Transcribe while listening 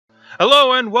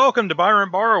Hello and welcome to Byron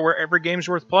Borrow, where every game's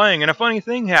worth playing. And a funny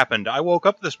thing happened. I woke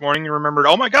up this morning and remembered,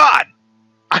 oh my god!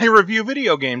 I review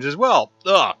video games as well.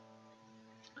 Ugh.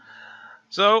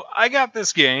 So, I got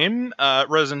this game,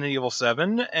 Resident Evil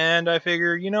 7, and I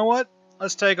figure, you know what?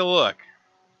 Let's take a look.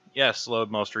 Yes, load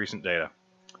most recent data.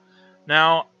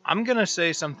 Now, I'm gonna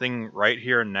say something right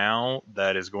here and now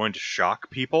that is going to shock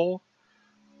people.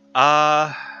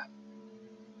 I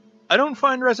don't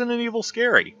find Resident Evil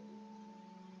scary.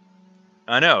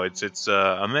 I know, it's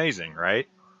amazing, right?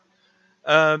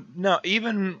 No,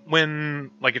 even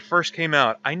when, it first came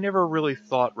out, I never really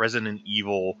thought Resident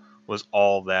Evil was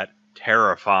all that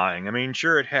terrifying. I mean,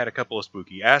 sure, it had a couple of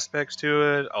spooky aspects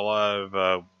to it. A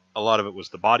lot of it was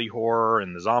the body horror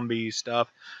and the zombie stuff.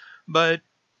 But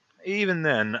even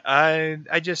then,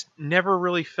 I just never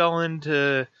really fell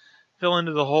into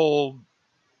the whole.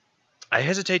 I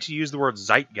hesitate to use the word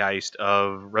zeitgeist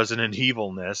of Resident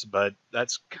Evilness, but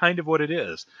that's kind of what it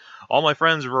is. All my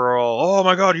friends were all, oh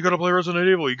my god, you gotta play Resident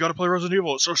Evil, you gotta play Resident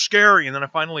Evil, it's so scary, and then I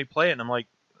finally play it, and I'm like,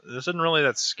 this isn't really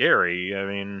that scary. I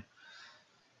mean,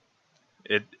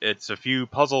 it's a few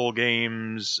puzzle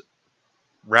games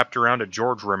wrapped around a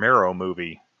George Romero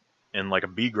movie, in like a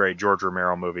B-grade George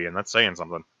Romero movie, and that's saying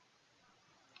something.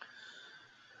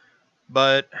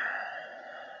 But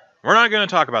we're not going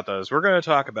to talk about those. We're going to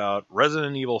talk about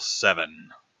Resident Evil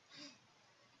 7.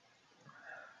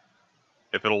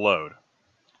 If it'll load.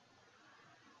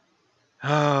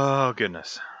 Oh,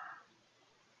 goodness.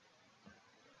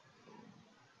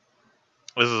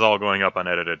 This is all going up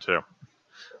unedited, too.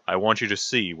 I want you to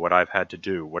see what I've had to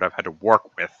do, what I've had to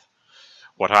work with,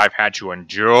 what I've had to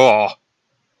endure.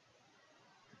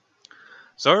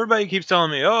 So everybody keeps telling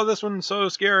me, oh, this one's so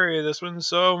scary, this one's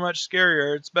so much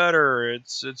scarier, it's better,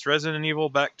 it's Resident Evil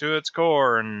back to its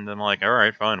core, and I'm like,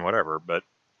 alright, fine, whatever,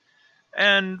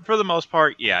 and for the most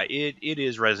part, yeah, it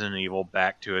is Resident Evil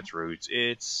back to its roots.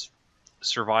 It's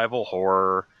survival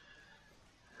horror,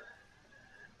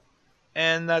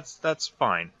 and that's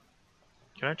fine.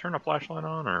 Can I turn a flashlight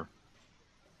on, or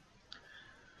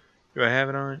do I have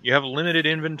it on? You have limited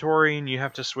inventory, and you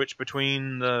have to switch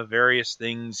between the various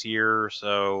things here,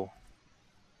 so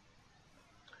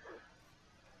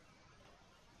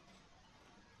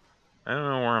I don't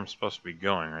know where I'm supposed to be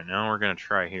going right now. We're going to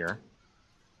try here.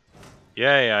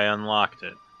 Yay, I unlocked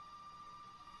it.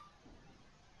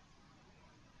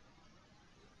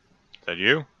 Is that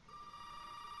you?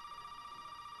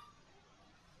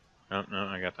 Oh, no,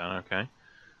 I got that. Okay.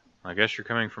 I guess you're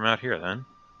coming from out here, then.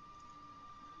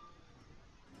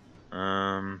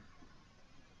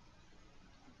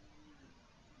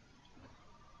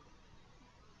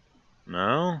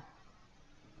 No?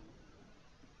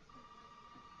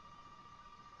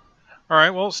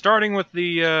 Alright, well, starting with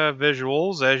the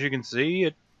visuals, as you can see,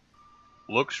 it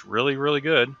looks really, really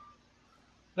good.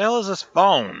 The hell is this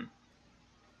phone?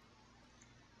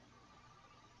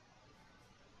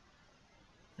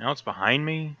 Now it's behind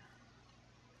me?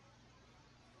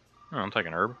 Oh, I'm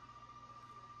taking herb.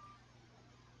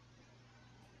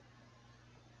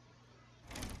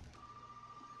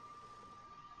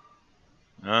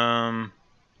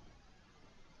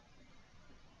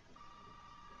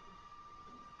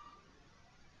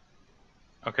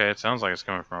 Okay, it sounds like it's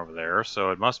coming from over there,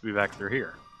 so it must be back through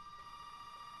here.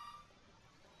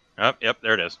 Oh, yep,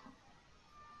 there it is.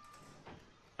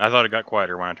 I thought it got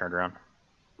quieter when I turned around.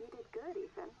 You did good,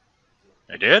 Ethan.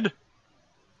 I did?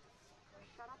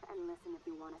 Shut up and listen if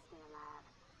you want to stay alive.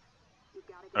 You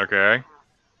gotta get Okay. to the house.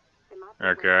 It might be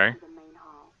right Okay. to the main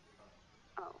hall.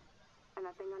 Oh, and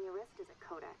that thing on your wrist is a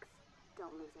codex.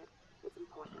 Don't lose it. It's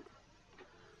important.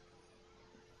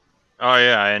 Oh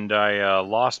yeah, and I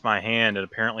lost my hand and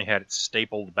apparently had it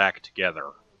stapled back together.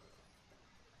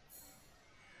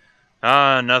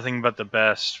 Ah, nothing but the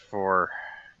best for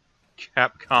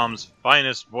Capcom's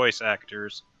finest voice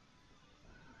actors.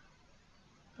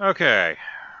 Okay.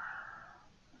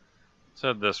 Let's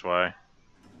head this way.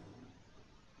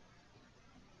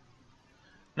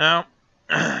 Now,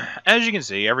 as you can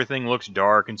see, everything looks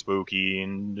dark and spooky,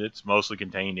 and it's mostly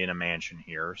contained in a mansion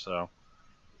here, so...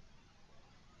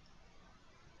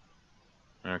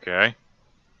 Okay.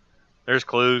 There's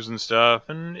clues and stuff,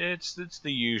 and it's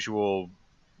the usual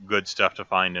good stuff to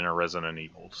find in a Resident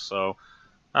Evil. So,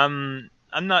 I'm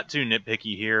not too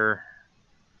nitpicky here.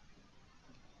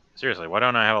 Seriously, why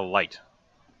don't I have a light?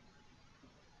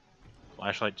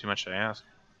 Flashlight too much to ask?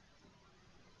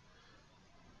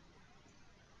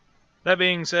 That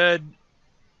being said,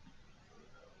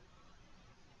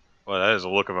 well, that is the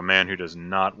look of a man who does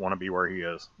not want to be where he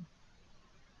is.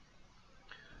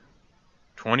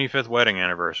 25th wedding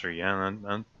anniversary, yeah,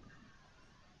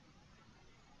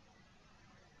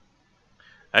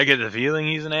 I get the feeling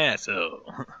he's an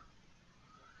asshole.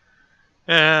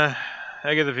 I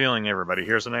get the feeling everybody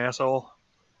here's an asshole.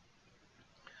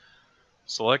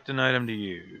 Select an item to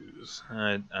use.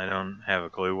 I don't have a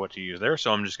clue what to use there,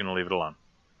 so I'm just going to leave it alone.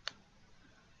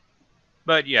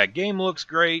 But yeah, game looks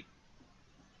great.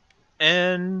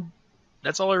 And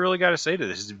that's all I really got to say to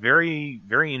this. It's very,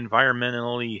 very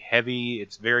environmentally heavy.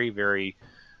 It's very, very...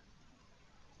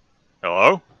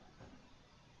 Hello?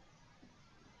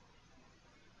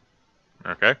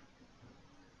 Okay.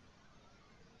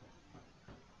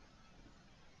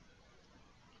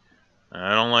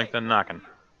 I don't like the knocking.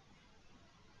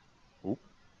 Oop.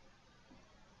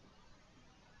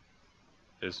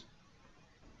 Is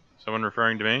someone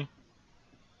referring to me?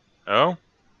 Oh?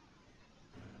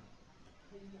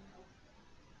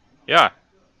 Yeah.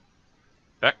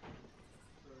 Back.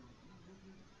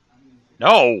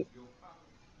 No!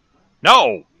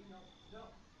 No!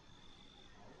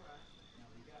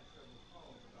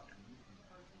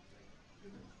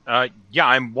 Yeah,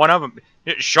 I'm one of them.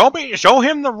 Show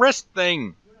him the wrist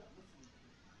thing!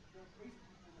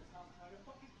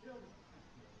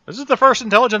 This is the first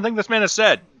intelligent thing this man has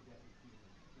said.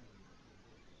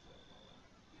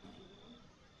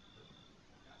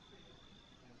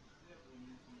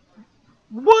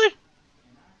 What?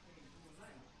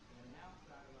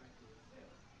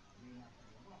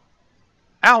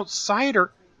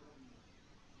 Outsider?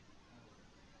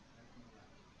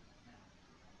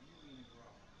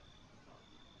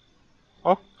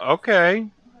 Oh, okay.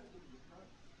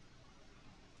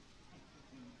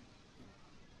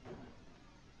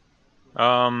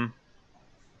 Um...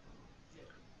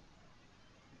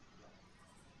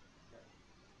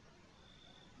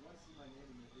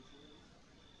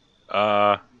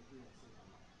 Uh...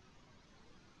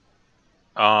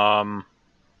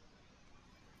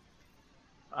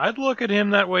 I'd look at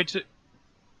him that way too.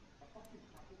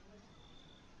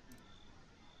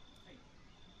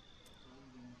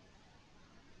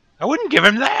 I wouldn't give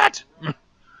him that!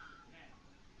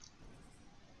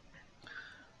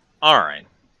 Alright.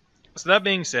 So that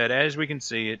being said, as we can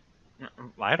see it...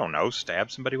 I don't know, stab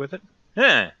somebody with it?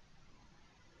 Huh.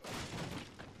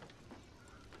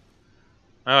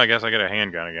 Well, I guess I get a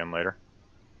handgun again later.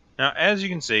 Now, as you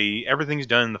can see, everything's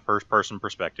done in the first-person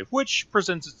perspective, which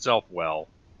presents itself well.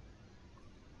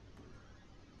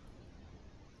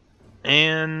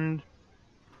 And...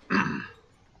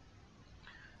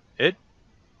 it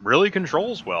really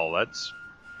controls well. That's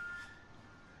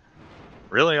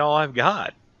really all I've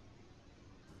got.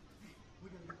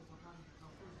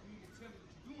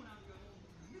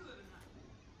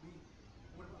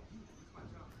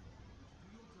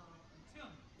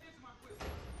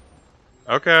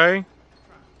 Okay.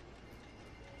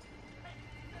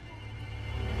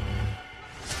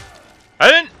 I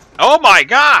didn't... Oh my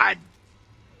god!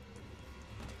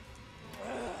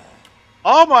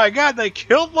 Oh my god, they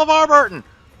killed LeVar Burton!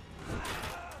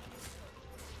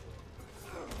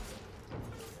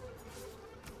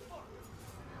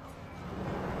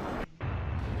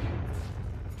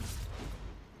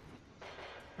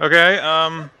 Okay,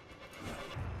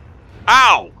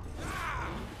 Ow!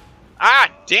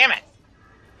 Ah, damn it!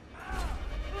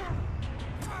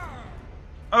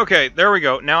 Okay, there we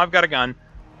go. Now I've got a gun.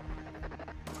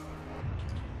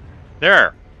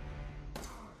 There.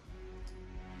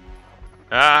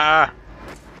 Ah.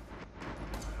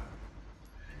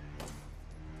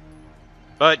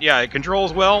 But yeah, it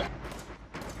controls well.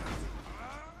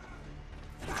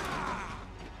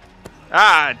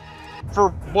 Ah,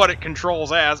 for what it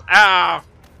controls as. Ah.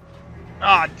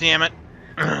 Ah, damn it.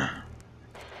 No,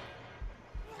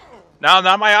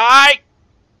 not my eye!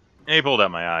 He pulled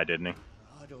out my eye, didn't he?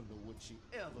 I don't know what she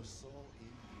ever saw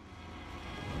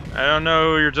in you. I don't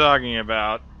know who you're talking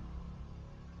about.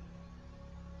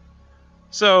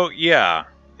 So, yeah,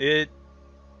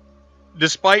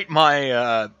 despite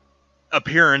my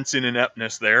appearance in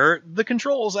ineptness there, the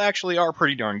controls actually are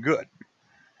pretty darn good.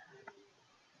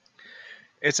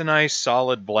 It's a nice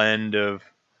solid blend of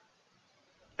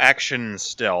action and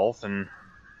stealth, and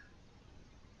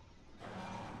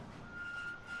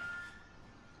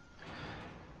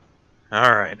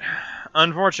alright.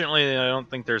 Unfortunately, I don't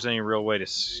think there's any real way to...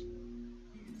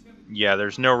 Yeah,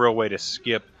 there's no real way to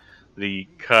skip the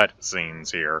cut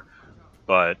scenes here,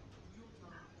 but...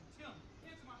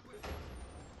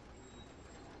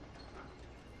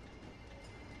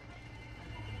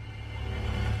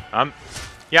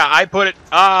 Yeah, I put it...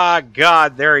 Ah,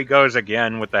 God, there he goes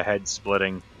again with the head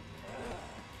splitting.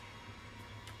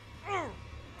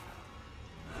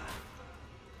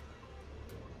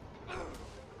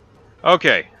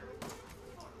 Okay.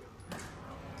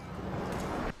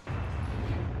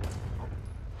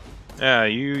 Yeah,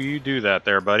 you do that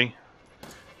there, buddy.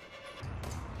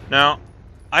 Now,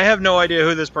 I have no idea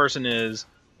who this person is,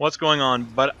 what's going on,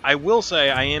 but I will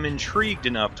say I am intrigued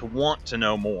enough to want to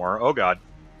know more. Oh god.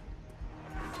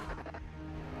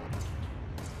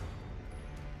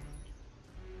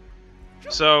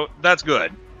 So, that's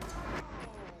good.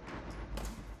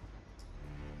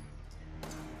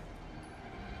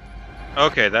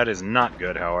 Okay, that is not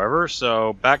good, however,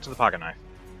 so back to the pocket knife.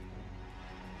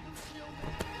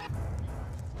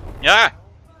 Yeah!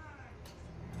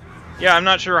 Yeah, I'm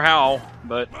not sure how,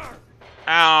 but...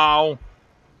 Ow!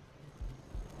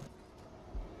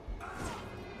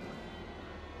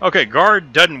 Okay,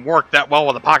 guard doesn't work that well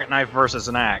with a pocket knife versus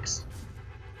an axe.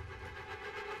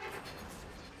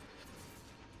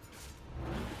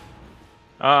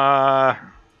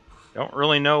 Don't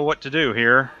really know what to do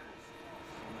here.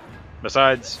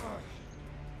 Besides,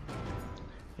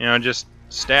 you know, just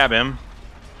stab him.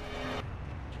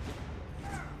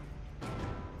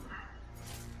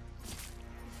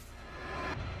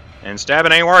 And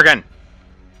stabbing ain't working.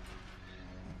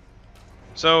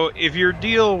 So, if your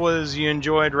deal was you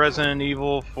enjoyed Resident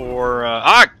Evil for,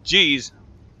 jeez!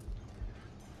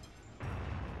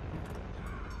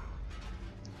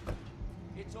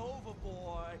 It's over,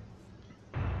 boy.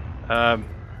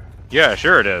 Yeah,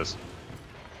 sure it is.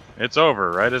 It's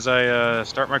over, right as I,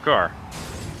 start my car.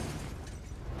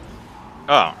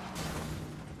 Oh.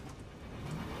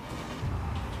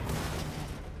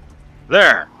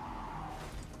 There!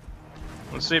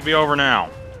 Let's see it be over now.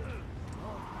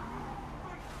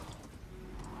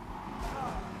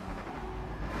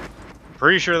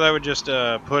 Pretty sure that would just,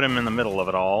 put him in the middle of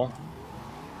it all.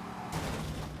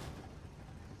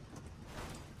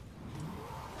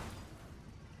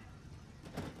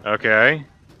 Okay.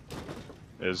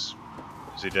 Is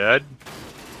he dead?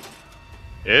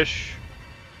 Ish?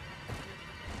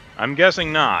 I'm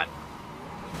guessing not.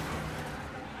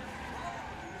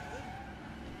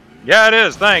 Yeah, it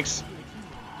is, thanks!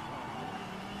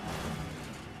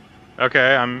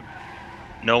 Okay, I'm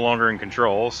no longer in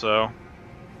control, so...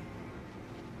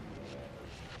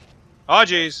 Oh,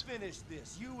 jeez! Finish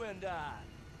this, you and I.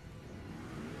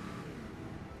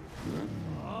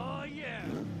 Oh, yeah.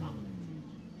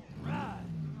 Right.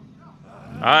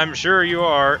 I'm sure you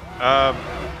are.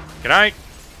 Can I?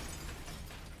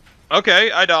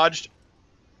 Okay, I dodged.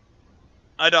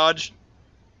 I dodged.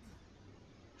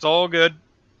 It's all good.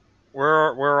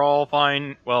 We're all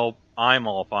fine. Well, I'm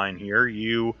all fine here.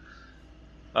 You,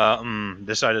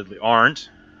 decidedly aren't.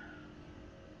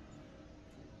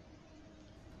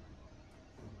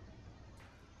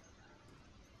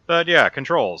 But yeah,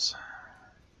 controls.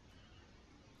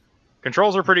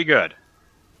 Controls are pretty good.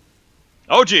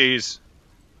 Oh, geez.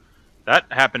 That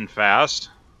happened fast.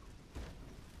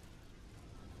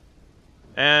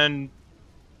 And,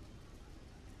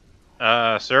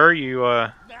 sir, you,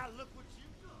 Now look what you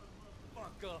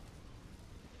done,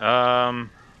 fucker.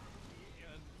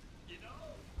 You know?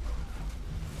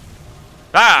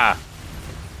 Ah!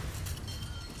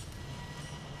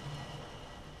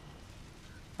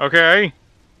 Okay.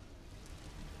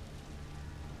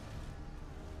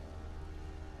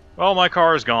 Well, my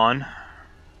car is gone.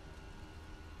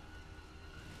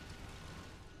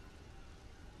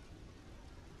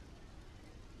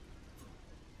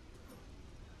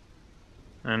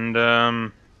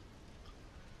 And,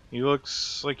 he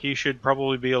looks like he should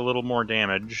probably be a little more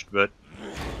damaged, but...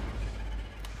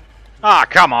 Ah,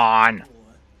 come on! Boy,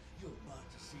 you're about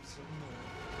to see some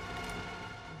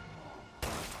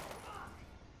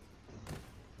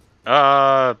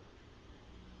more.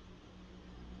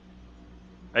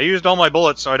 I used all my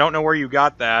bullets, so I don't know where you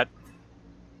got that.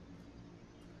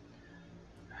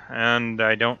 And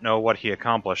I don't know what he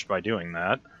accomplished by doing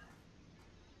that.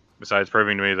 Besides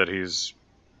proving to me that he's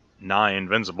nigh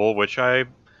invincible, which I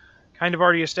kind of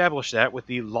already established that with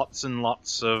the lots and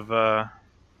lots of,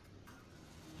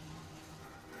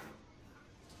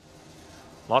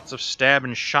 lots of stab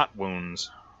and shot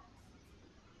wounds.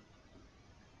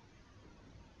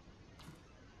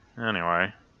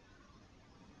 Anyway.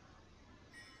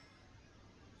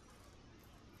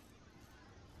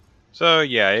 So,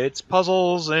 yeah, it's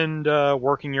puzzles and,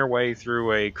 working your way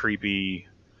through a creepy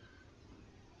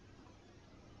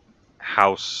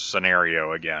house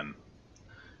scenario again.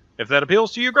 If that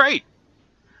appeals to you, great!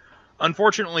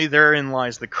 Unfortunately, therein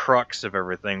lies the crux of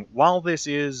everything. While this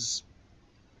is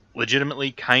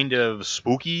legitimately kind of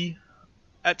spooky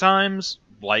at times,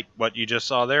 like what you just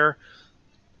saw there,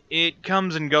 it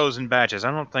comes and goes in batches.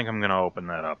 I don't think I'm going to open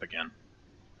that up again.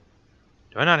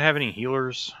 Do I not have any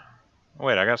healers? Oh,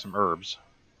 wait, I got some herbs.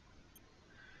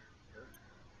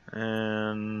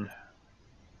 And...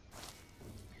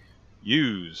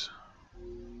 Use.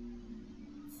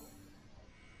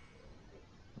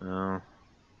 Oh.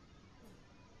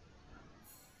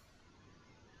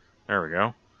 There we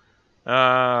go.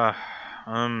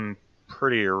 I'm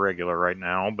pretty irregular right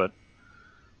now, but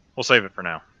we'll save it for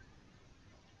now.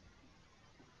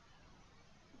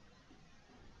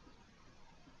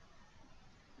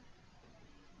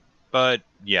 But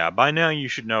yeah, by now you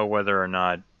should know whether or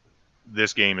not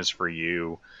this game is for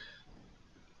you.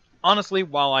 Honestly,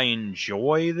 while I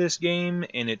enjoy this game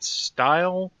and its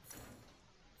style,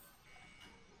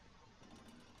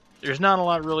 there's not a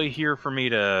lot really here for me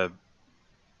to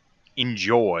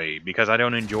enjoy because I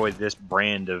don't enjoy this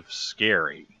brand of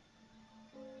scary.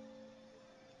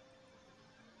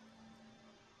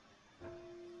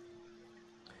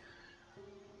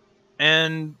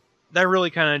 And that really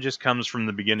kind of just comes from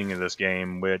the beginning of this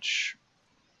game, which...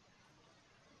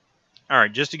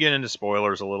 Alright, just to get into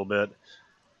spoilers a little bit.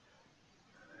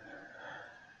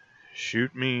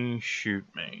 Shoot me, shoot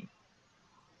me.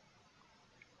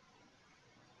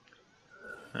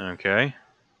 Okay.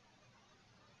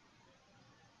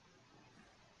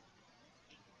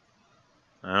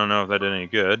 I don't know if that did any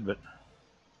good, but...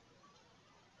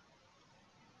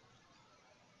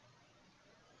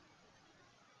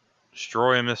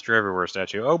 Destroy a Mr. Everywhere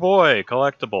statue. Oh boy,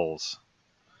 collectibles.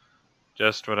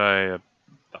 Just what I...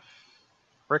 the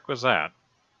frick was that?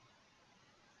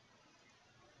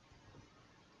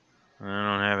 I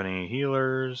don't have any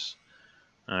healers.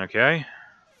 Okay.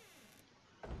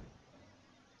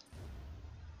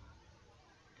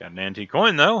 Got an antique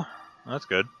coin, though. That's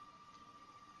good.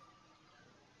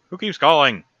 Who keeps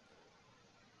calling?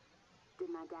 Did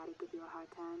my daddy give you a hard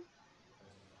time?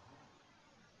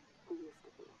 He used to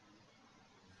be.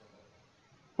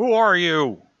 Who are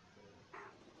you?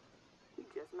 You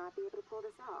just might be able to pull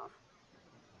this off.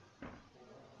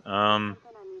 Um...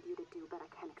 Something I need you to do, but I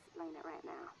can't explain it right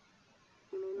now.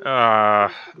 You made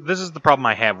me This is the problem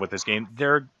I have with this game. I'll be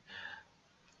in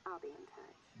touch.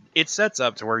 It sets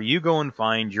up to where you go and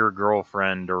find your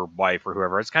girlfriend or wife or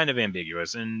whoever. It's kind of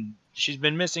ambiguous, and she's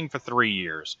been missing for 3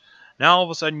 years. Now all of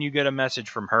a sudden you get a message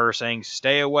from her saying,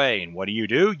 stay away, and what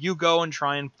do? You go and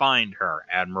try and find her.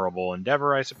 Admirable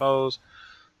endeavor, I suppose.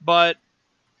 But,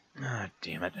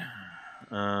 damn it.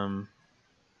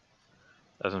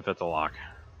 Doesn't fit the lock.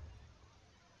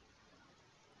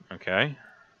 Okay.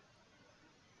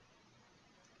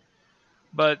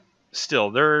 But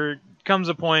still, there comes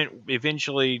a point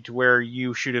eventually to where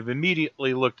you should have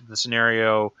immediately looked at the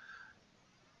scenario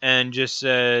and just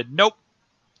said, nope,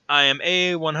 I am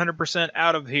 100%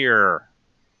 out of here.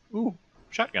 Ooh,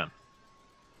 shotgun.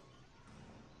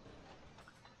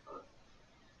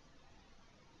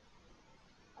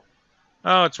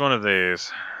 Oh, it's one of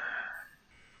these.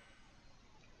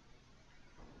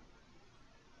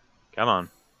 Come on.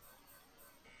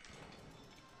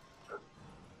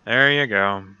 There you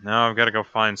go. Now I've got to go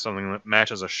find something that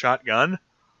matches a shotgun.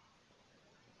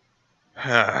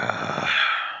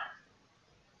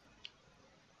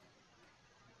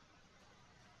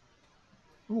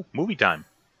 Ooh, movie time.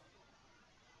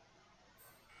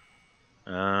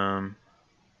 Am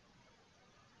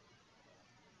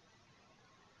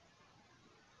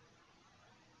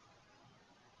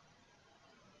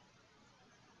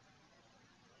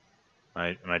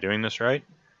I doing this right?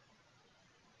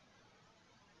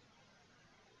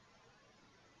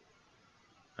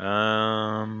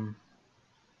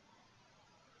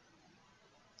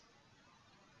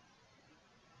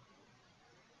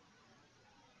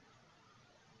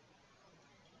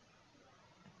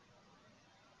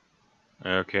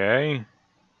 Okay.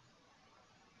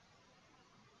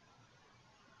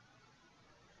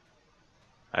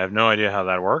 I have no idea how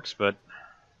that works, but...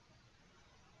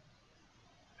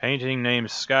 Painting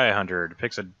named Sky Hunter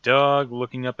depicts a dog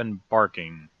looking up and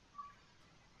barking.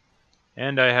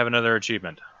 And I have another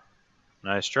achievement.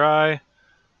 Nice try.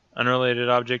 Unrelated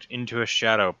object into a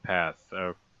shadow path.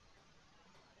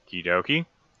 Okie dokie.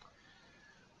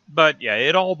 But yeah,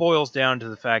 it all boils down to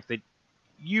the fact that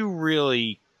you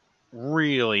really,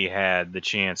 really had the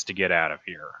chance to get out of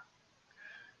here.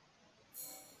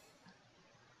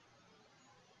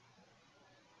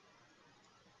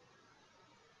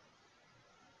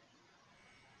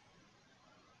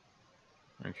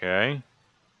 Okay.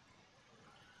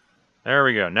 There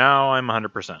we go. Now I'm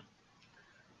 100%.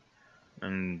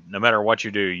 And no matter what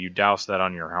you do, you douse that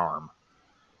on your arm.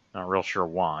 Not real sure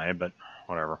why, but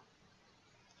whatever.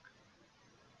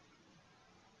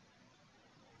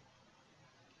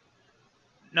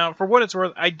 Now, for what it's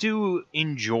worth, I do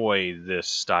enjoy this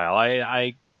style.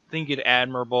 I think it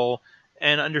admirable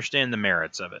and understand the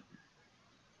merits of it.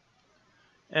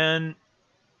 And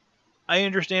I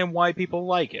understand why people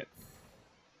like it.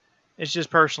 It's just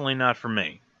personally not for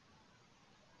me.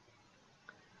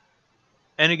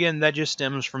 And again, that just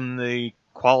stems from the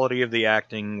quality of the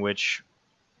acting, which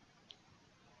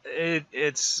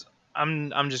it's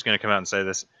I'm just gonna come out and say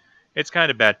this. It's kind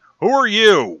of bad. Who are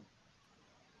you?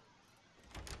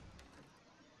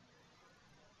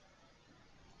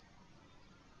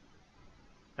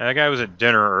 That guy was at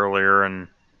dinner earlier and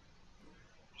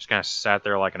just kind of sat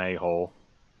there like an a-hole.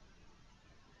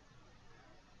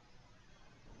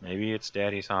 Maybe it's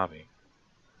Daddy's hobby.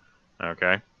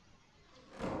 Okay.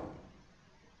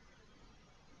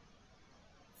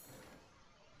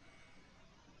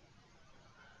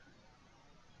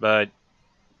 But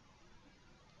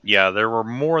yeah, there were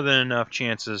more than enough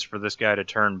chances for this guy to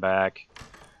turn back,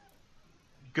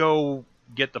 go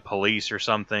get the police or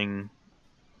something.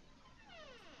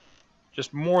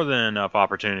 Just more than enough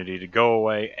opportunity to go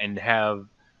away and have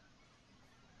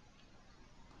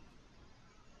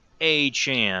a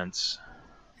chance.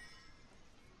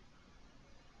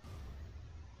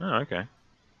 Oh, okay.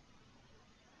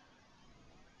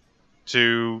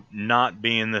 To not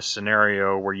be in this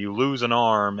scenario where you lose an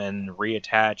arm and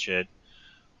reattach it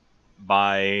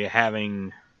by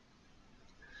having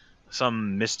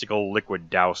some mystical liquid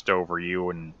doused over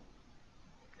you. And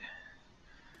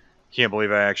can't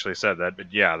believe I actually said that,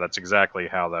 but yeah, that's exactly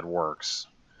how that works.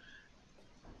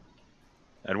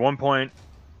 At one point,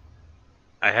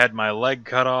 I had my leg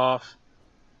cut off,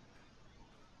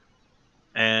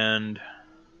 and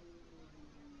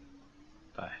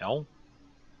the hell?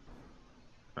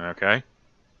 Okay.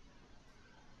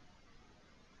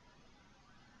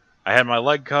 I had my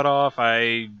leg cut off.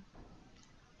 I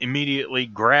immediately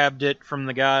grabbed it from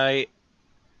the guy,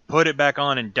 put it back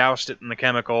on, and doused it in the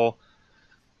chemical.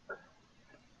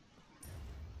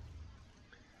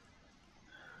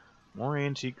 More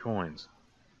antique coins.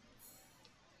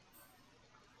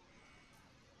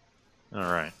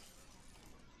 Alright.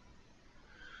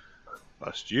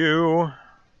 Bust you.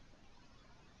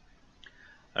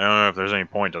 I don't know if there's any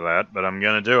point to that, but I'm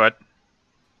gonna do it.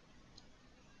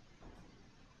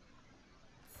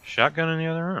 Shotgun in the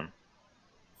other room.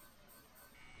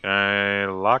 Can I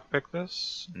lockpick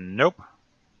this? Nope.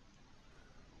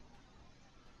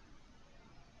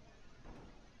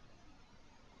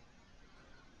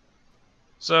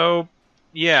 So,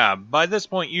 yeah, by this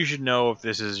point you should know if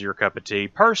this is your cup of tea.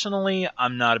 Personally,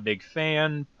 I'm not a big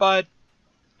fan, but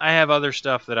I have other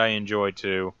stuff that I enjoy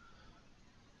too.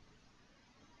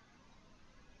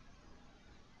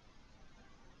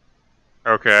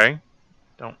 Okay.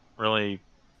 Don't really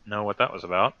know what that was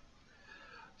about.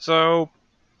 So,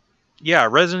 yeah,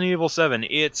 Resident Evil 7,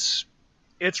 it's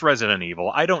Resident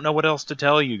Evil. I don't know what else to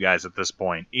tell you guys at this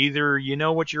point. Either you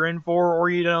know what you're in for or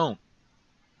you don't.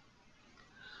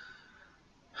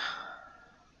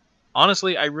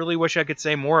 Honestly, I really wish I could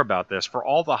say more about this. For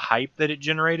all the hype that it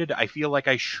generated, I feel like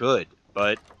I should,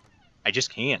 but I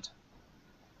just can't.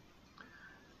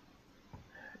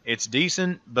 It's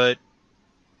decent, but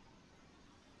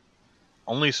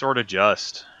only sort of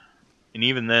just. And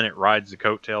even then, it rides the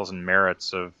coattails and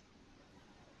merits of...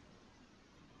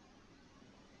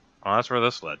 Oh, that's where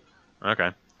this led. Okay.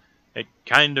 It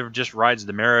kind of just rides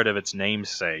the merit of its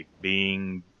namesake,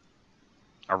 being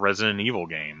a Resident Evil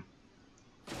game.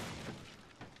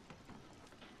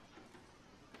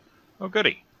 Oh,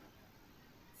 goody.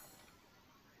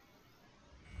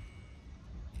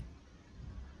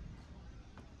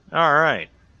 Alright.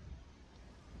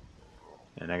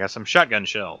 And I got some shotgun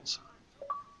shells.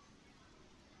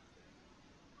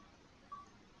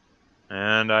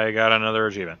 And I got another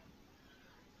achievement.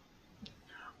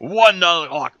 One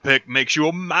lockpick makes you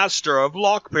a master of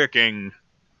lockpicking.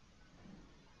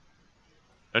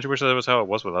 Don't you wish that was how it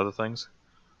was with other things?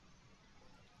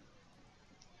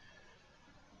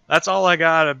 That's all I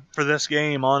got for this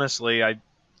game, honestly. I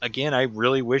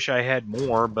really wish I had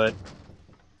more, but...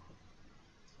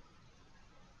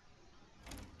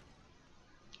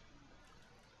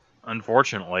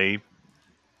 unfortunately,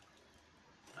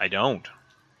 I don't.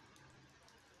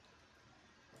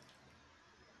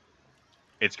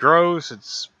 It's gross,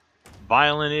 it's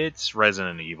violent, it's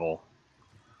Resident Evil.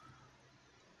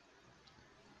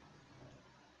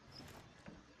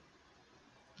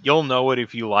 You'll know it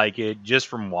if you like it, just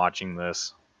from watching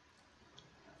this.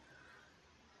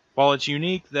 While it's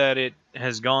unique that it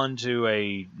has gone to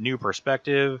a new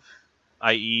perspective,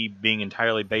 i.e. being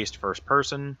entirely based first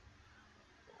person,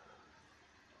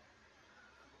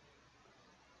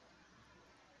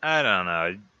 I don't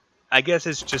know. I guess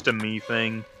it's just a me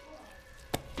thing.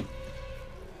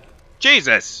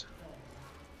 Jesus!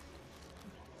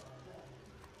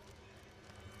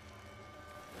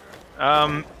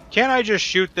 Can't I just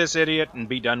shoot this idiot and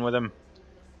be done with him?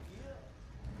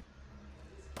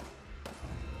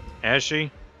 Has she?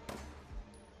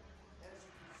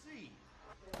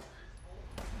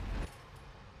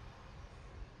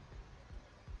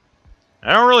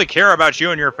 I don't really care about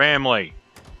you and your family.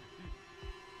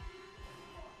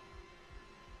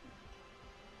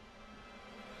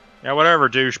 Yeah, whatever,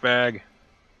 douchebag.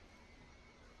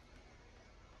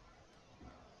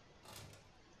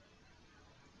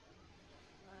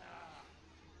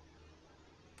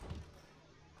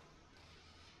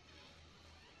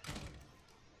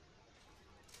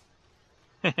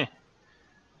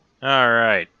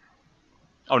 Alright.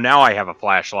 Oh, now I have a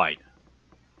flashlight.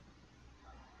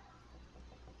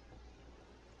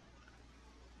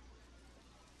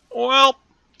 Well,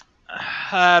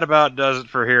 that about does it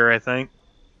for here, I think.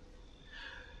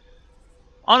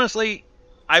 Honestly,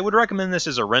 I would recommend this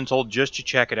as a rental just to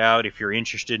check it out if you're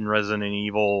interested in Resident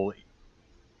Evil.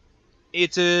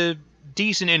 It's a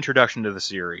decent introduction to the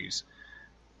series.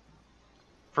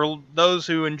 For those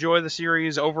who enjoy the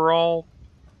series overall,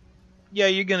 yeah,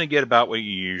 you're going to get about what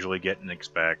you usually get and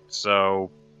expect,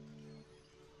 so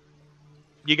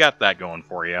you got that going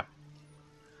for you.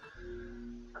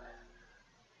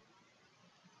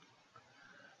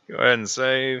 Go ahead and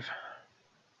save.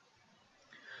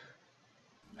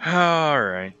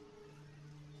 Alright.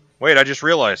 Wait, I just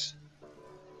realized.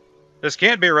 This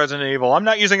can't be Resident Evil. I'm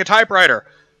not using a typewriter.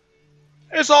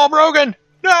 It's all broken.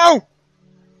 No!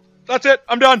 That's it.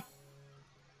 I'm done.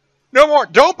 No more.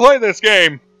 Don't play this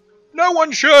game. No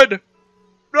one should.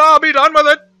 I'll be done with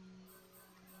it.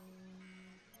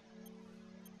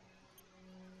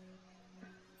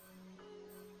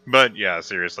 But yeah,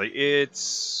 seriously,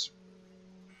 it's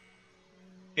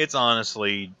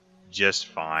honestly just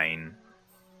fine.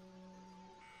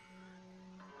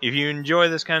 If you enjoy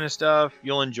this kind of stuff,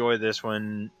 you'll enjoy this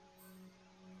one.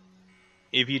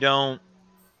 If you don't,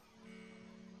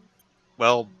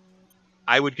 well,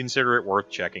 I would consider it worth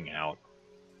checking out.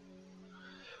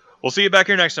 We'll see you back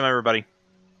here next time, everybody.